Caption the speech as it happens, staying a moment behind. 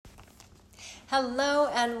Hello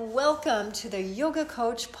and welcome to the Yoga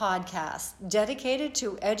Coach podcast, dedicated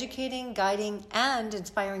to educating, guiding, and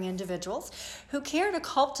inspiring individuals who care to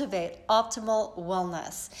cultivate optimal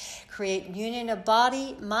wellness, create union of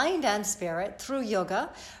body, mind, and spirit through yoga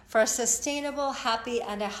for a sustainable, happy,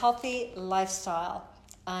 and a healthy lifestyle.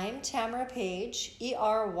 I'm Tamara Page,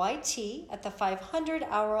 ERYT, at the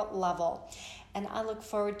 500-hour level. And I look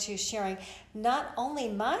forward to sharing not only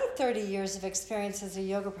my 30 years of experience as a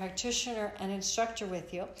yoga practitioner and instructor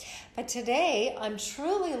with you, but today I'm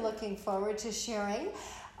truly looking forward to sharing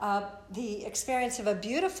the experience of a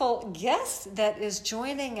beautiful guest that is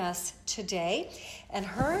joining us today. And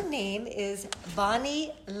her name is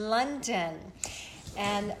Bonni London.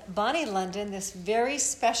 And Bonni London, this very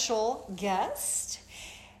special guest,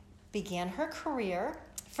 began her career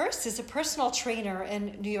first as a personal trainer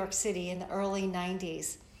in New York City in the early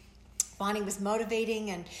 90s. Bonni was motivating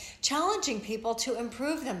and challenging people to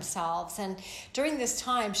improve themselves. And during this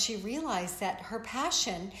time, she realized that her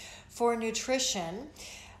passion for nutrition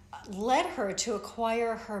led her to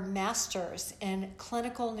acquire her master's in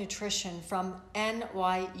clinical nutrition from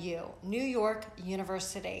NYU, New York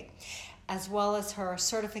University, as well as her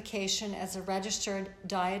certification as a registered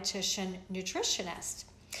dietitian nutritionist.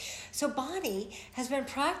 So Bonni has been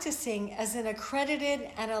practicing as an accredited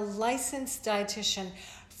and a licensed dietitian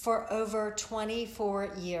for over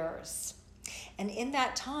 24 years. And in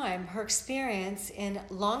that time, her experience in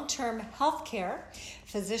long-term healthcare,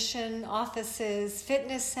 physician offices,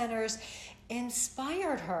 fitness centers,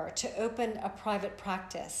 inspired her to open a private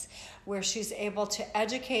practice where she's able to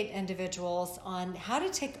educate individuals on how to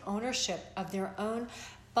take ownership of their own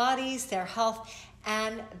bodies, their health,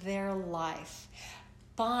 and their life.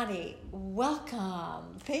 Bonni,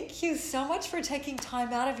 welcome. Thank you so much for taking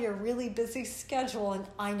time out of your really busy schedule, and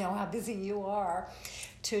I know how busy you are,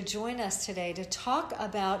 to join us today to talk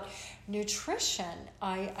about nutrition.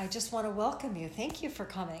 I just want to welcome you. Thank you for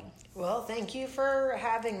coming. Well, thank you for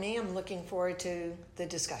having me. I'm looking forward to the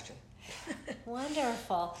discussion.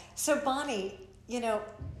 Wonderful. So Bonni,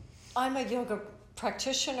 I'm a yoga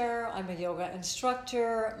practitioner, I'm a yoga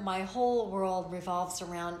instructor. My whole world revolves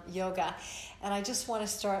around yoga. And I just want to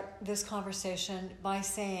start this conversation by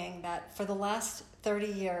saying that for the last 30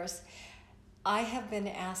 years, I have been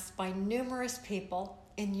asked by numerous people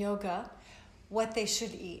in yoga what they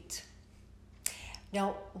should eat.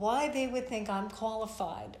 Now, why they would think I'm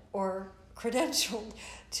qualified or credentialed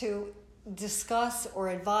to discuss or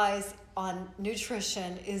advise on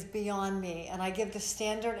nutrition is beyond me. And I give the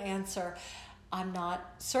standard answer: I'm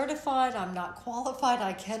not certified, I'm not qualified,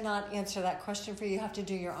 I cannot answer that question for you. You have to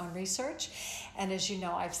do your own research. And as you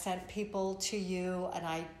know, I've sent people to you, and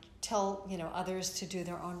I tell others to do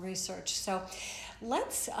their own research. So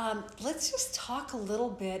let's just talk a little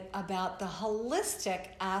bit about the holistic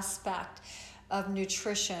aspect of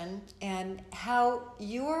nutrition and how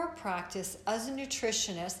your practice as a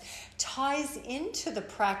nutritionist ties into the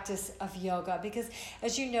practice of yoga. Because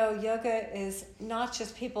as you know, yoga is not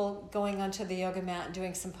just people going onto the yoga mat and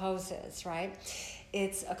doing some poses, right?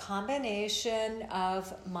 It's a combination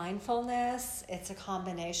of mindfulness, it's a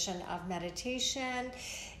combination of meditation,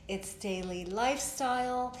 it's daily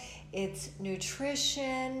lifestyle, it's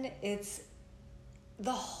nutrition, it's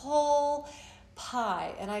the whole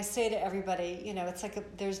pie. And I say to everybody, it's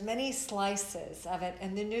like there's many slices of it,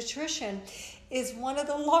 and the nutrition is one of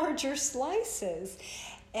the larger slices.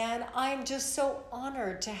 And I'm just so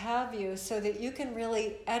honored to have you so that you can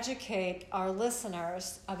really educate our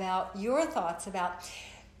listeners about your thoughts about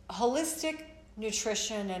holistic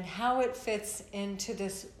nutrition and how it fits into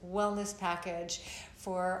this wellness package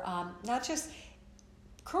for not just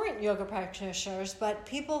current yoga practitioners, but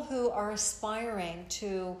people who are aspiring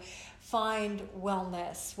to find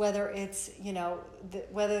wellness, whether it's,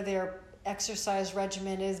 whether their exercise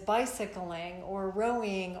regimen is bicycling or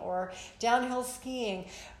rowing or downhill skiing.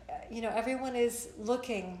 Everyone is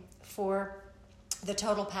looking for the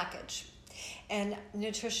total package, and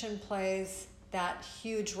nutrition plays that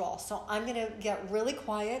huge role. So I'm going to get really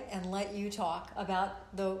quiet and let you talk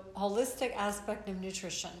about the holistic aspect of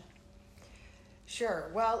nutrition.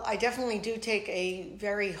 Sure. Well, I definitely do take a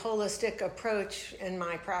very holistic approach in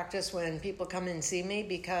my practice when people come and see me,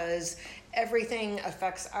 because everything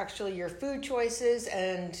affects actually your food choices,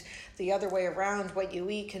 and the other way around, what you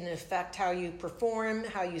eat can affect how you perform,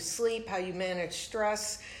 how you sleep, how you manage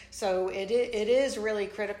stress. So it is really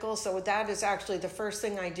critical. So that is actually the first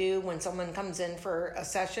thing I do when someone comes in for a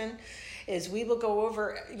session, is we will go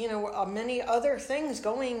over, many other things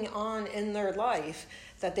going on in their life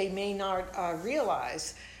that they may not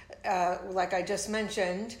realize. Like I just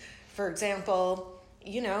mentioned, for example,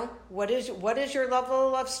 what is your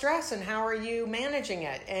level of stress and how are you managing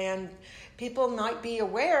it? And people might be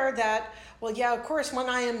aware that, well, yeah, of course, when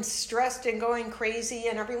I am stressed and going crazy,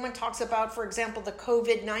 and everyone talks about, for example, the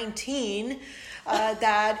COVID-19,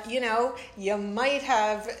 that, you might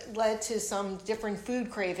have led to some different food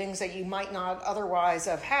cravings that you might not otherwise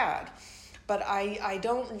have had. But I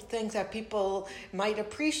don't think that people might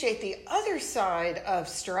appreciate the other side of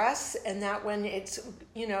stress, and that when it's,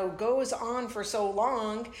 goes on for so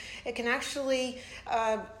long, it can actually,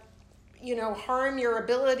 harm your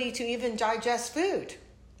ability to even digest food,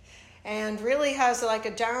 and really has like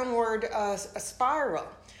a downward a spiral.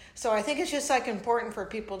 So I think it's just like important for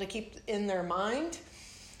people to keep in their mind.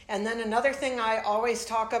 And then another thing I always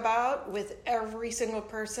talk about with every single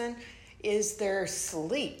person is their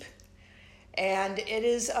sleep. And it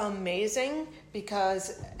is amazing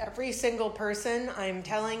because every single person, I'm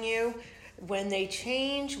telling you, when they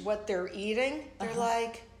change what they're eating, they're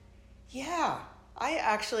like, yeah, I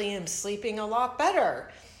actually am sleeping a lot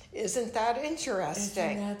better. Isn't that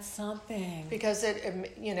interesting? Isn't that something? Because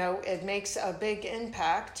it makes a big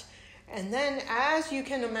impact. And then, as you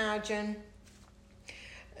can imagine,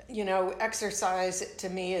 exercise to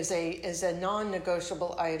me is a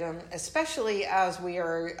non-negotiable item, especially as we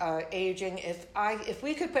are aging. If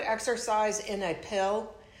we could put exercise in a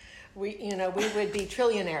pill, we would be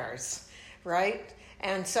trillionaires, right?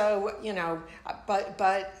 And so,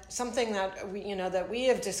 but something that we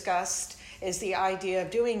have discussed is the idea of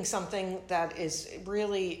doing something that is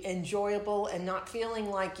really enjoyable and not feeling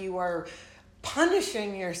like you are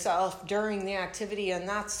punishing yourself during the activity. And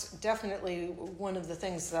that's definitely one of the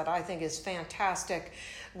things that I think is fantastic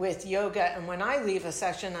with yoga. And when I leave a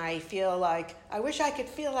session, I feel like, I wish I could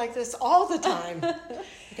feel like this all the time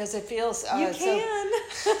because it feels you can.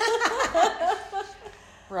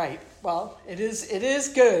 Right. Well, it is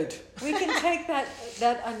good. We can take that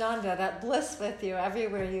ananda, that bliss with you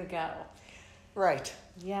everywhere you go. Right.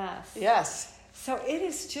 Yes. Yes. So it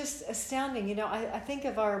is just astounding. I think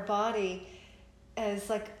of our body as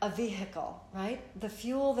like a vehicle, right? The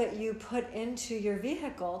fuel that you put into your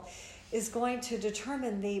vehicle is going to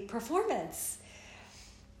determine the performance.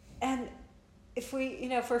 And if we,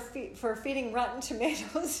 if we're feeding rotten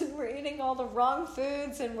tomatoes and we're eating all the wrong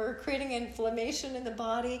foods and we're creating inflammation in the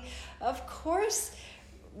body, of course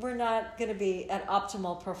we're not going to be at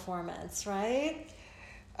optimal performance, right?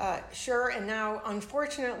 Sure. And now,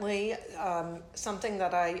 unfortunately, something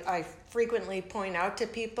that I frequently point out to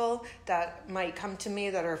people that might come to me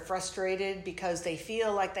that are frustrated because they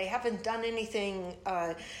feel like they haven't done anything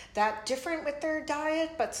that different with their diet,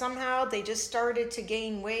 but somehow they just started to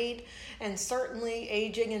gain weight. And certainly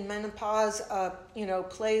aging and menopause,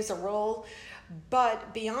 plays a role.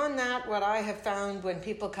 But beyond that, what I have found when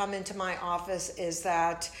people come into my office is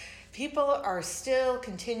that people are still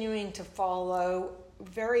continuing to follow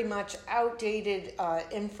very much outdated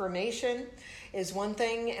information is one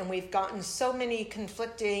thing, and we've gotten so many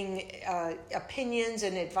conflicting opinions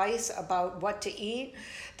and advice about what to eat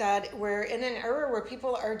that we're in an era where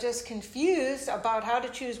people are just confused about how to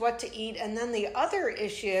choose what to eat. And then the other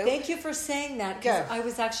issue. Thank you for saying that, because I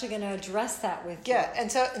was actually going to address that with you. Yeah, and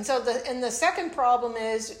so the second problem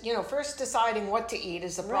is, first deciding what to eat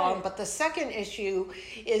is the problem, Right. But the second issue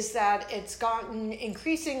is that it's gotten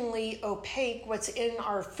increasingly opaque what's in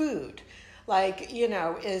our food. Like,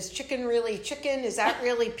 is chicken really chicken? Is that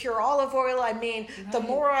really pure olive oil? I mean, right. The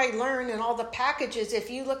more I learn in all the packages, if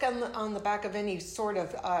you look on the back of any sort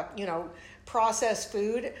of, processed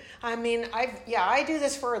food, I mean, I do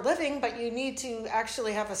this for a living, but you need to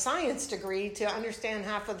actually have a science degree to understand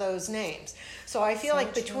half of those names. So I feel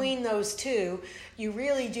like between those two, you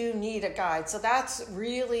really do need a guide. So that's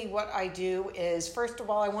really what I do is, first of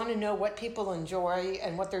all, I want to know what people enjoy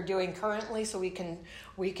and what they're doing currently, so we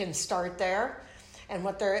can start there, and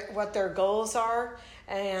what their goals are,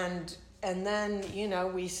 and then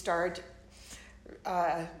we start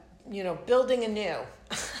building anew.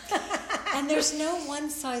 And there's no one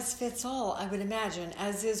size fits all, I would imagine,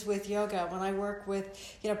 as is with yoga. When I work with,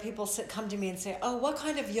 people come to me and say, oh, what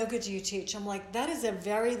kind of yoga do you teach? I'm like, that is a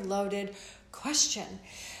very loaded question,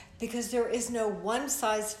 because there is no one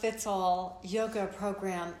size fits all yoga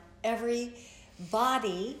program. Every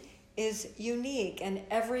body is unique, and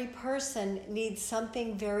every person needs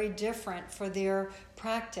something very different for their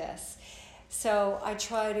practice. So I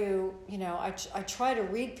try to, I try to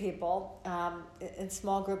read people in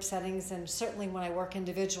small group settings, and certainly when I work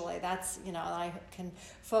individually, that's, I can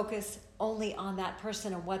focus only on that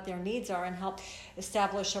person and what their needs are, and help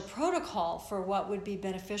establish a protocol for what would be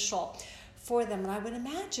beneficial for them. And I would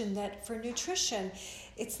imagine that for nutrition,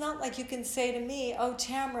 it's not like you can say to me, oh,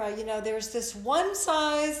 Tamara, there's this one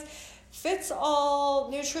size fits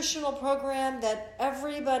all nutritional program that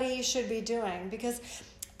everybody should be doing. Because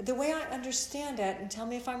the way I understand it, and tell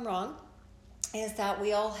me if I'm wrong, is that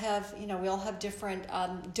we all have different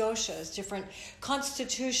doshas, different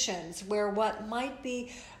constitutions, where what might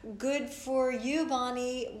be good for you,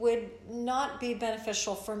 Bonni, would not be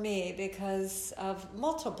beneficial for me because of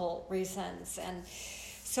multiple reasons. And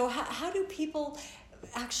so how do people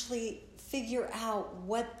actually figure out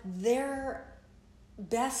what their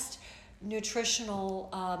best nutritional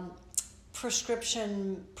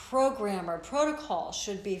prescription program or protocol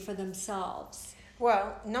should be for themselves?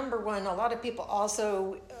 Well, number one, a lot of people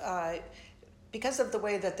also, because of the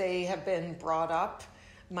way that they have been brought up,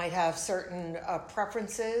 might have certain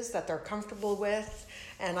preferences that they're comfortable with.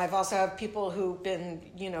 And I've also had people who've been,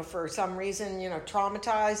 for some reason,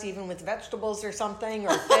 traumatized, even with vegetables or something,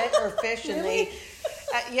 or fish, Really? and they...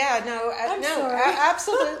 I'm sorry.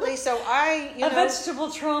 Absolutely. So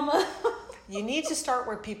vegetable trauma. You need to start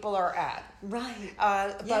where people are at. Right.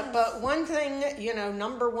 But one thing,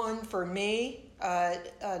 number one for me,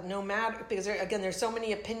 no matter, because there's so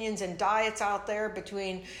many opinions and diets out there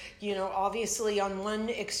between, obviously on one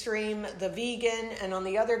extreme, the vegan, and on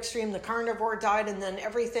the other extreme, the carnivore diet, and then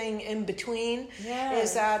everything in between. Yes.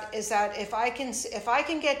 Is that if I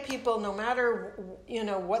can get people, no matter,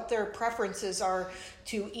 what their preferences are,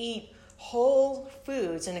 to eat whole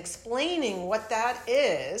foods and explaining what that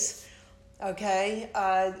is, okay,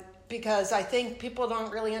 because I think people don't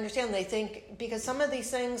really understand. They think, because some of these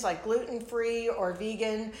things like gluten-free or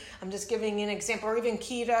vegan, I'm just giving an example, or even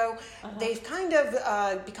keto, they've kind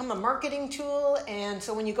of become a marketing tool. And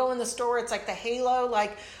so when you go in the store, it's like the halo,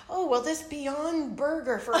 like, oh, well, this Beyond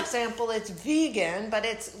Burger, for example, it's vegan, but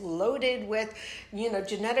it's loaded with,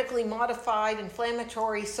 genetically modified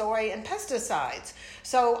inflammatory soy and pesticides.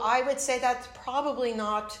 So I would say that's probably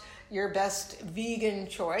not your best vegan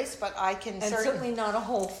choice, but I can certainly not a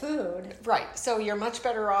whole food. Right. So you're much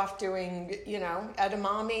better off doing,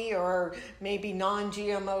 edamame or maybe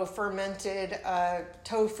non-GMO fermented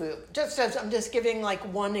tofu. I'm just giving like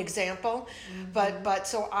one example, but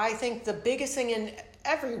so I think the biggest thing in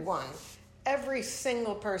every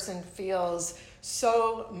single person feels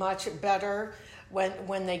so much better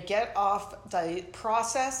when they get off the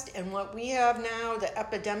processed, and what we have now, the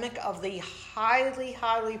epidemic of the highly,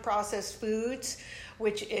 highly processed foods,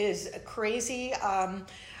 which is crazy.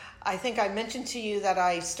 I think I mentioned to you that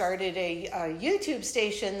I started a YouTube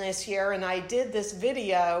station this year, and I did this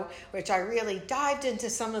video, which I really dived into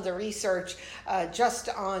some of the research just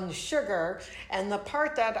on sugar. And the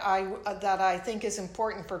part that I think is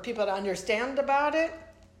important for people to understand about it,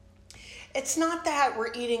 it's not that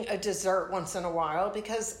we're eating a dessert once in a while,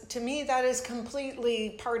 because to me that is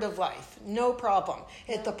completely part of life. No problem.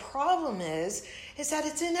 Yeah. The problem is that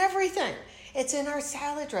it's in everything. It's in our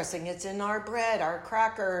salad dressing. It's in our bread, our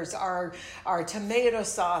crackers, our tomato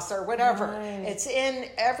sauce, or whatever. Right. It's in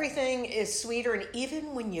everything is sweeter. And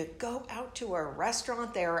even when you go out to a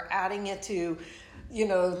restaurant, they are adding it to,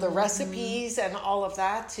 the recipes and all of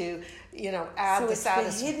that to, add so the it's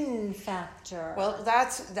satisfaction. the hidden factor. Well,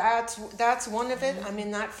 that's one of it. I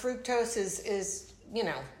mean, that fructose is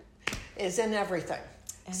in everything.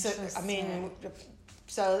 Interesting.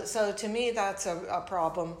 So to me, that's a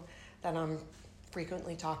problem that I'm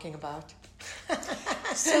frequently talking about.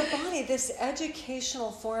 So, Bonni, this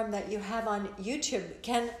educational forum that you have on YouTube,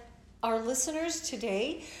 can our listeners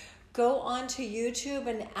today go onto YouTube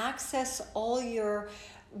and access all your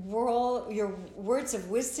words of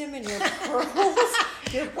wisdom and your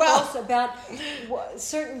pearls, about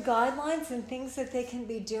certain guidelines and things that they can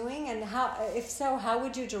be doing? And if so, how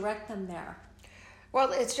would you direct them there?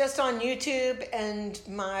 Well, it's just on YouTube, and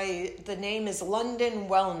the name is London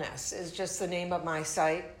Wellness, is just the name of my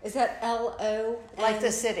site. Is that L-O? Like the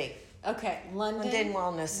city. Okay, London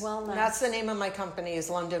Wellness. That's the name of my company, is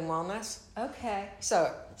London Wellness. Okay.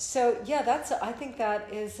 So yeah, I think that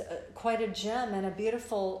is quite a gem and a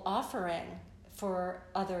beautiful offering for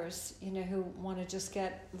others, who want to just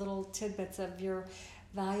get little tidbits of your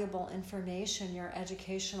valuable information, your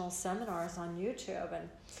educational seminars on YouTube. And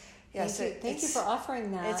yes, thank you for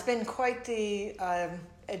offering that. It's been quite the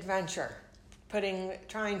adventure,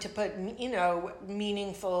 trying to put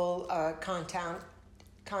meaningful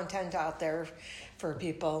content out there for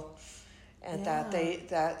people, and that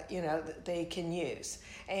they can use.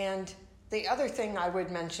 And the other thing I would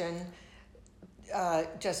mention,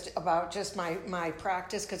 just about my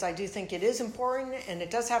practice, because I do think it is important, and it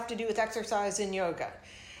does have to do with exercise and yoga,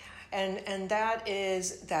 and that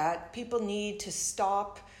is that people need to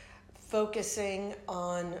stop focusing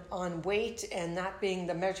on weight, and that being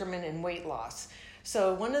the measurement in weight loss.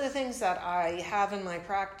 So one of the things that I have in my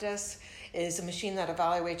practice is a machine that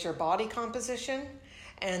evaluates your body composition,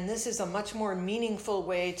 and this is a much more meaningful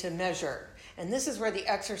way to measure. And this is where the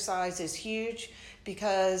exercise is huge,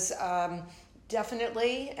 because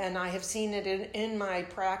definitely, and I have seen it in my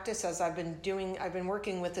practice as I've been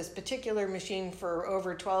working with this particular machine for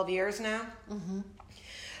over 12 years now,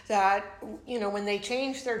 that, when they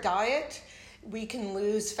change their diet, we can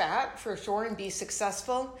lose fat for sure and be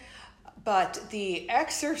successful. But the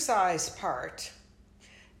exercise part,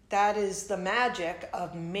 that is the magic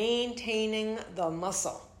of maintaining the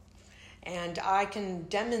muscle. And I can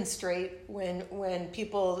demonstrate when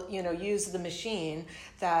people, use the machine,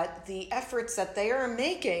 that the efforts that they are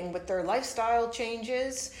making with their lifestyle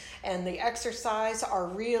changes and the exercise are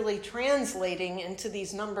really translating into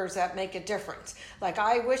these numbers that make a difference. Like,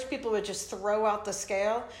 I wish people would just throw out the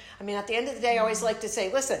scale. I mean, at the end of the day, I always like to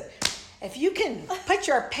say, listen, if you can put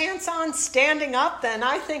your pants on standing up, then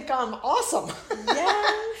I think I'm awesome.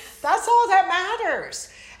 Yes. That's all that matters.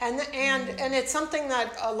 And it's something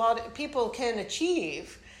that a lot of people can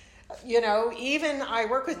achieve. Even I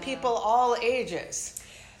work with people all ages.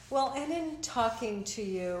 Well, and in talking to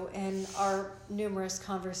you in our numerous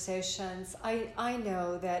conversations, I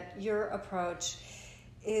know that your approach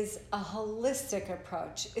is a holistic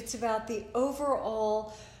approach. It's about the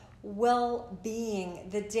overall well-being,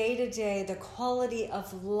 the day-to-day, the quality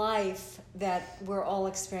of life that we're all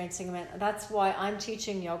experiencing. And that's why I'm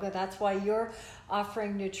teaching yoga. That's why you're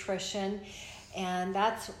offering nutrition. And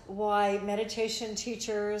that's why meditation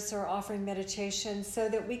teachers are offering meditation, so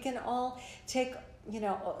that we can all take,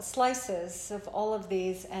 slices of all of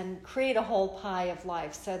these and create a whole pie of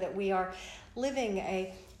life, so that we are living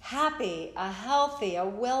a happy, a healthy, a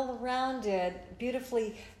well-rounded,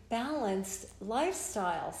 beautifully balanced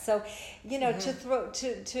lifestyle. So,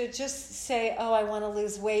 to just say, oh, I want to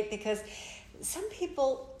lose weight, because some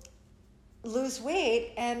people lose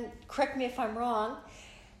weight, and correct me if I'm wrong,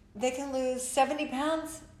 they can lose 70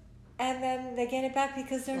 pounds and then they gain it back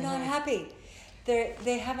because they're not happy.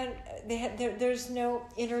 There's no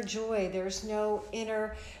inner joy. There's no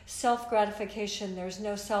inner self-gratification. There's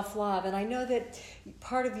no self-love. And I know that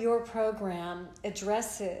part of your program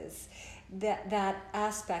addresses that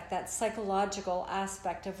aspect, that psychological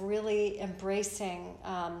aspect of really embracing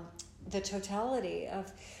the totality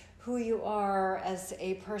of who you are as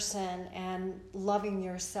a person and loving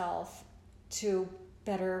yourself to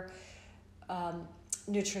better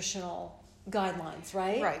nutritional guidelines,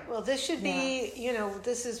 right? Right. Well, this should be,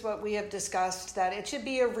 this is what we have discussed, that it should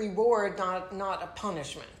be a reward, not a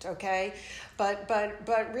punishment, okay? But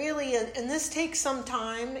really, and this takes some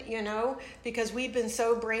time, because we've been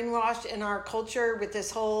so brainwashed in our culture with this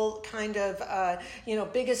whole kind of,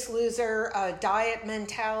 biggest loser diet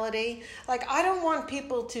mentality. Like, I don't want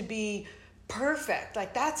people to be perfect.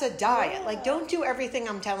 Like, that's a diet. Yeah. Like, don't do everything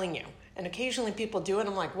I'm telling you. And occasionally people do it.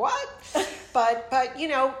 I'm like, what? But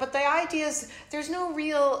the idea is there's no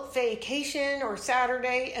real vacation or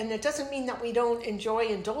Saturday, and it doesn't mean that we don't enjoy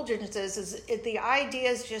indulgences. The idea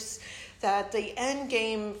is just that the end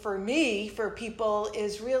game for me, for people,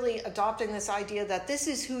 is really adopting this idea that this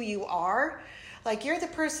is who you are. Like, you're the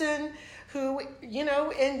person who,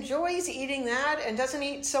 enjoys eating that and doesn't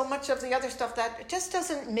eat so much of the other stuff that just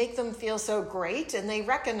doesn't make them feel so great, and they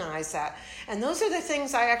recognize that. And those are the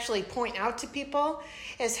things I actually point out to people,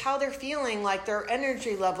 is how they're feeling, like their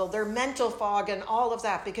energy level, their mental fog, and all of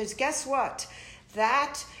that. Because guess what?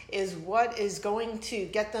 That is what is going to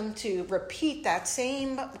get them to repeat that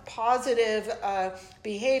same positive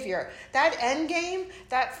behavior. That end game,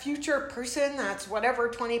 that future person that's whatever,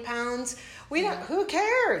 20 pounds, who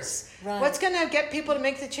cares? Right. What's going to get people to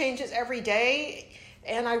make the changes every day?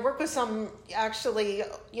 And I work with some actually,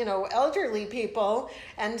 elderly people.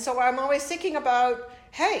 And so I'm always thinking about,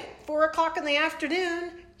 hey, 4:00 in the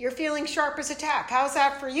afternoon, you're feeling sharp as a tack. How's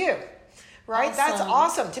that for you? Right? Awesome. That's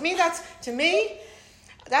awesome. To me,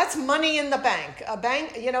 that's money in the bank. A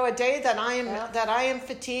day that I am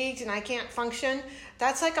fatigued and I can't function,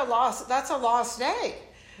 that's like a loss. That's a lost day.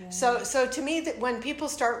 Yeah. So to me, that when people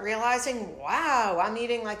start realizing, wow, I'm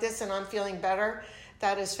eating like this and I'm feeling better,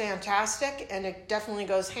 that is fantastic. And it definitely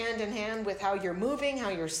goes hand in hand with how you're moving, how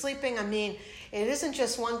you're sleeping. I mean, it isn't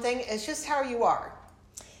just one thing. It's just how you are.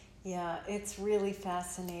 Yeah, it's really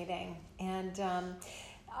fascinating. And,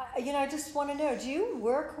 I just want to know, do you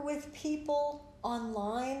work with people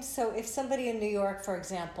online? So if somebody in New York, for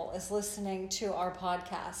example, is listening to our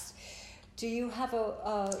podcast, do you have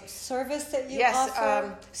a service that you offer?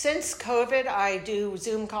 Yes. Since COVID, I do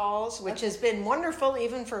Zoom calls, which has been wonderful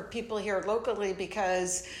even for people here locally,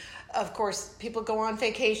 because of course, people go on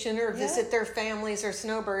vacation or visit their families or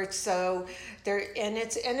snowbirds. So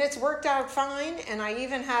it's worked out fine. And I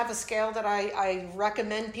even have a scale that I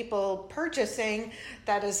recommend people purchasing.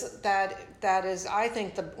 That is, I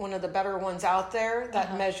think, one of the better ones out there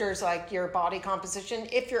that measures like your body composition.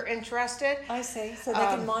 If you're interested, I see. So they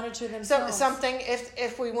can monitor themselves. So something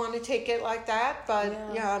if we want to take it like that,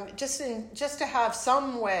 but just to have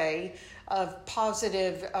some way of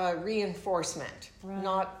positive reinforcement,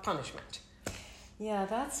 not punishment. Yeah,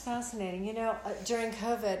 that's fascinating. You know, during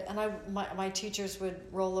COVID, and my teachers would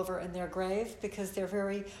roll over in their grave because they're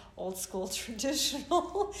very old school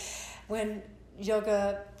traditional. When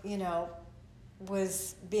yoga,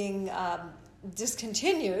 was being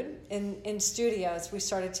discontinued in studios, we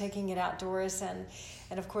started taking it outdoors, and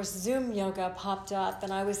of course Zoom yoga popped up,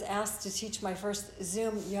 and I was asked to teach my first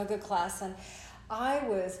Zoom yoga class, and I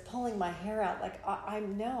was pulling my hair out. Like,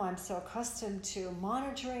 I'm so accustomed to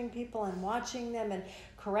monitoring people and watching them and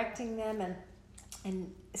correcting them.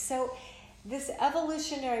 And so this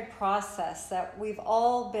evolutionary process that we've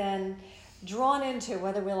all been drawn into,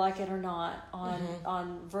 whether we like it or not,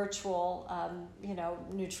 on virtual,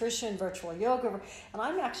 nutrition, virtual yoga. And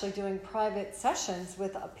I'm actually doing private sessions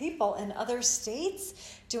with people in other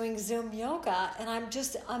states doing Zoom yoga. And I'm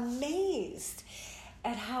just amazed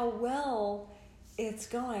at how well it's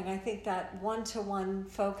going. I think that one-to-one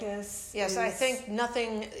focus. Yes, I think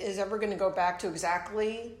nothing is ever going to go back to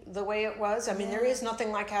exactly the way it was. I mean, there is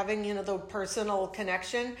nothing like having, the personal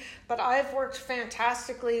connection. But I've worked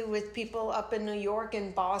fantastically with people up in New York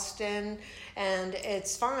and Boston, and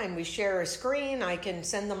it's fine. We share a screen. I can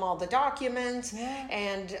send them all the documents. Yeah.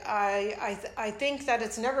 And I think that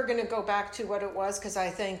it's never going to go back to what it was, because I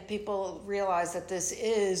think people realize that this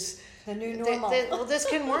is the new normal. This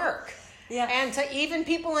can work. Yeah. And to even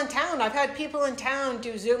people in town. I've had people in town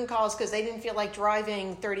do Zoom calls because they didn't feel like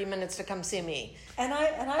driving 30 minutes to come see me. And I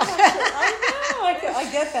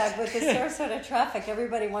get that. With the Sarasota traffic,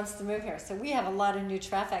 everybody wants to move here. So we have a lot of new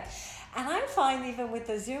traffic. And I find even with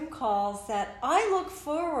the Zoom calls that I look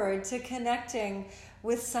forward to connecting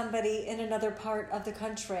with somebody in another part of the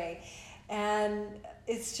country. And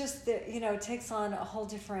it's just that, it takes on a whole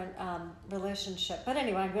different relationship. But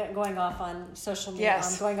anyway, I'm going off on social media.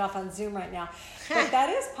 Yes. I'm going off on Zoom right now. But that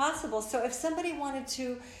is possible. So if somebody wanted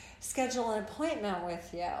to schedule an appointment with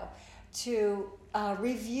you to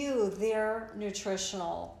review their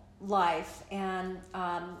nutritional life and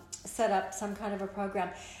set up some kind of a program,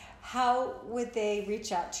 how would they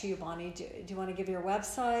reach out to you, Bonni? Do you want to give your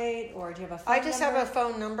website, or do you have a phone number? I just have a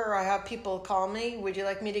phone number. I have people call me. Would you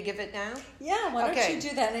like me to give it now? Yeah, why don't you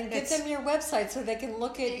do that and give them your website so they can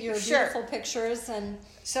look at your beautiful pictures. And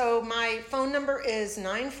so my phone number is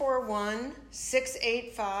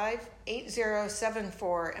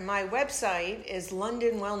 941-685-8074, and my website is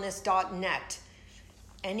londonwellness.net.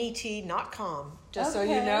 net, not com, just so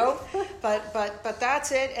you know. But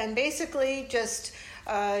that's it. And basically just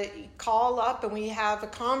call up and we have a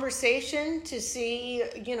conversation to see,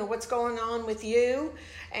 what's going on with you.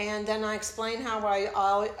 And then I explain how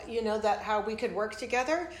how we could work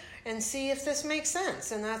together and see if this makes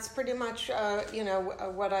sense. And that's pretty much,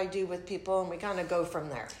 what I do with people, and we kind of go from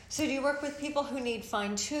there. So do you work with people who need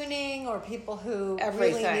fine tuning, or people who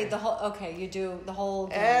Everything. really need the whole, you do the whole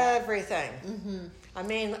gamut. Everything. Mm-hmm. I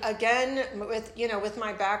mean, again, with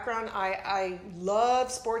my background, I love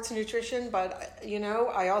sports nutrition, but,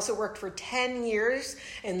 I also worked for 10 years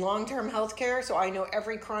in long-term healthcare, so I know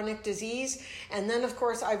every chronic disease. And then, of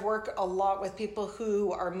course, I've worked a lot with people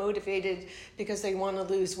who are motivated because they want to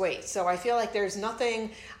lose weight. So I feel like there's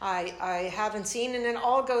nothing I haven't seen, and it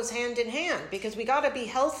all goes hand in hand, because we got to be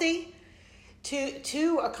healthy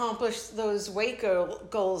to accomplish those weight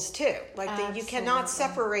goals too. You cannot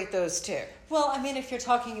separate those two. Well, I mean, if you're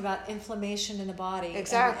talking about inflammation in the body,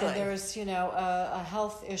 exactly, and there's a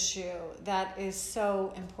health issue that is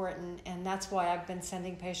so important, and that's why I've been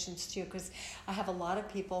sending patients to you, because I have a lot of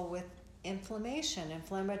people with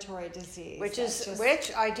inflammatory disease,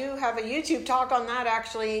 which I do have a YouTube talk on that,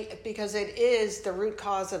 actually, because it is the root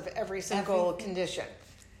cause of every single condition.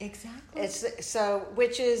 Exactly.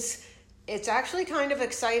 It's actually kind of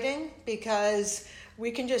exciting, because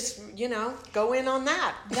we can just, go in on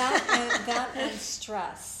that. That and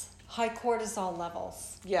stress, high cortisol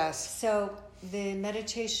levels. Yes. So the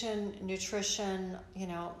meditation, nutrition,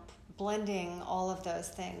 blending all of those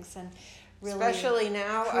things, and really, especially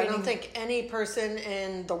now, I don't think any person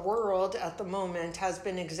in the world at the moment has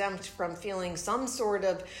been exempt from feeling some sort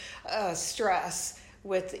of stress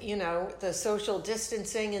with, the social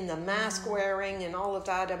distancing and the mask wearing and all of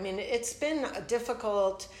that. I mean, it's been a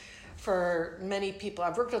difficult for many people.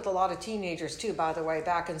 I've worked with a lot of teenagers too, by the way,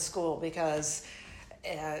 back in school, because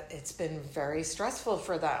it's been very stressful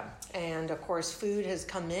for them. And of course, food has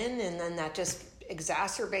come in, and then that just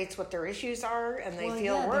exacerbates what their issues are, and they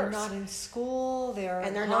feel worse. They're not in school.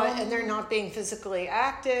 They're not being physically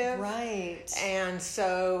active. Right. And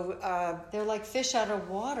so they're like fish out of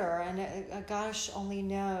water, and gosh only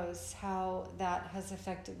knows how that has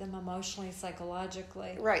affected them emotionally,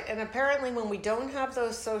 psychologically. Right. And apparently, when we don't have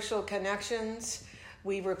those social connections,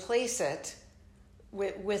 we replace it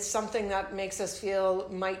with something that might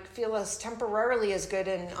feel us temporarily as good,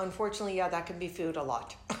 and unfortunately, that can be food a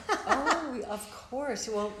lot. Oh, of course.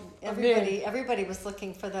 Well, everybody was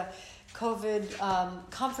looking for the COVID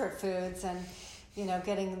comfort foods, and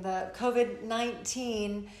getting the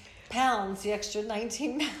COVID-19 pounds, the extra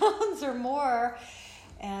 19 pounds or more,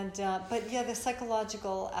 and but the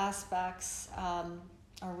psychological aspects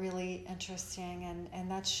are really interesting, and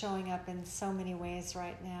that's showing up in so many ways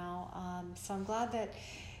right now. So I'm glad that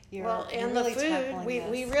you're really the food, tackling this.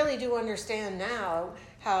 We really do understand now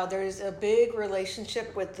how there's a big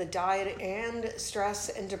relationship with the diet and stress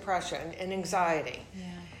and depression and anxiety. Yeah.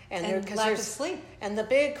 And lack of sleep. And the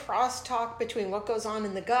big crosstalk between what goes on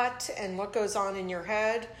in the gut and what goes on in your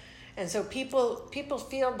head. And so people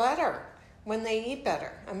feel better when they eat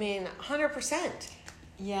better. I mean, 100%.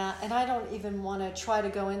 Yeah, and I don't even want to try to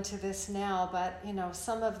go into this now, but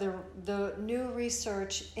some of the new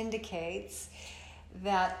research indicates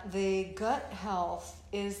that the gut health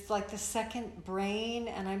is like the second brain,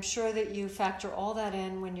 and I'm sure that you factor all that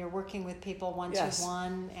in when you're working with people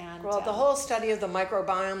one-to-one. And the whole study of the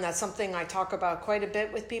microbiome, that's something I talk about quite a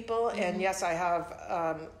bit with people. Mm-hmm. And yes, I have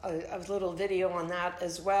a little video on that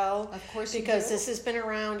as well. Of course, because this has been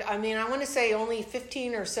around, I want to say only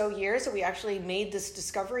 15 or so years that we actually made this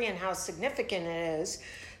discovery, and how significant it is.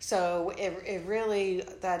 So it really,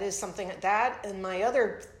 that is something and my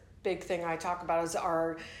other big thing I talk about is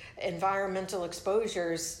our environmental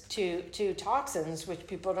exposures to toxins, which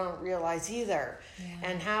people don't realize either.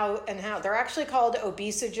 Yeah. And how they're actually called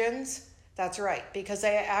obesogens. That's right, because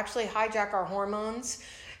they actually hijack our hormones,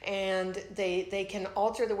 and they can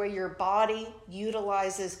alter the way your body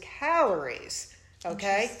utilizes calories.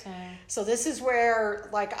 Okay, so this is where,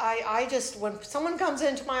 like, I just, when someone comes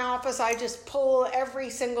into my office, I just pull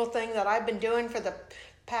every single thing that I've been doing for the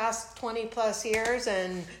past 20 plus years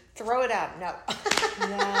and throw it out. No.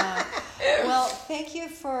 Yeah. Well, thank you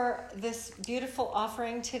for this beautiful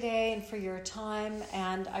offering today and for your time.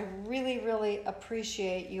 And I really, really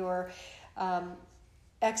appreciate your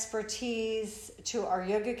expertise to our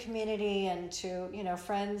yoga community, and to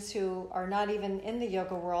friends who are not even in the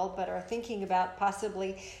yoga world but are thinking about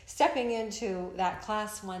possibly stepping into that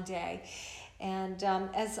class one day. And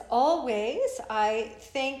as always, I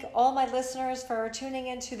thank all my listeners for tuning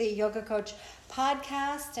into the Yoga Coach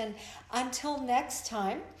podcast. And until next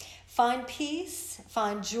time, find peace,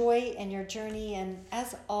 find joy in your journey. And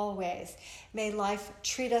as always, may life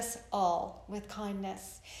treat us all with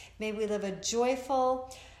kindness. May we live a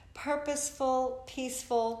joyful, purposeful,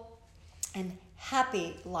 peaceful, and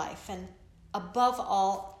happy life. And above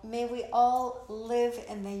all, may we all live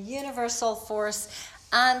in the universal force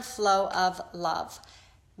and flow of love.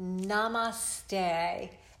 Namaste.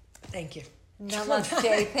 Thank you.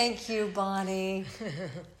 Namaste. Thank you, Bonni.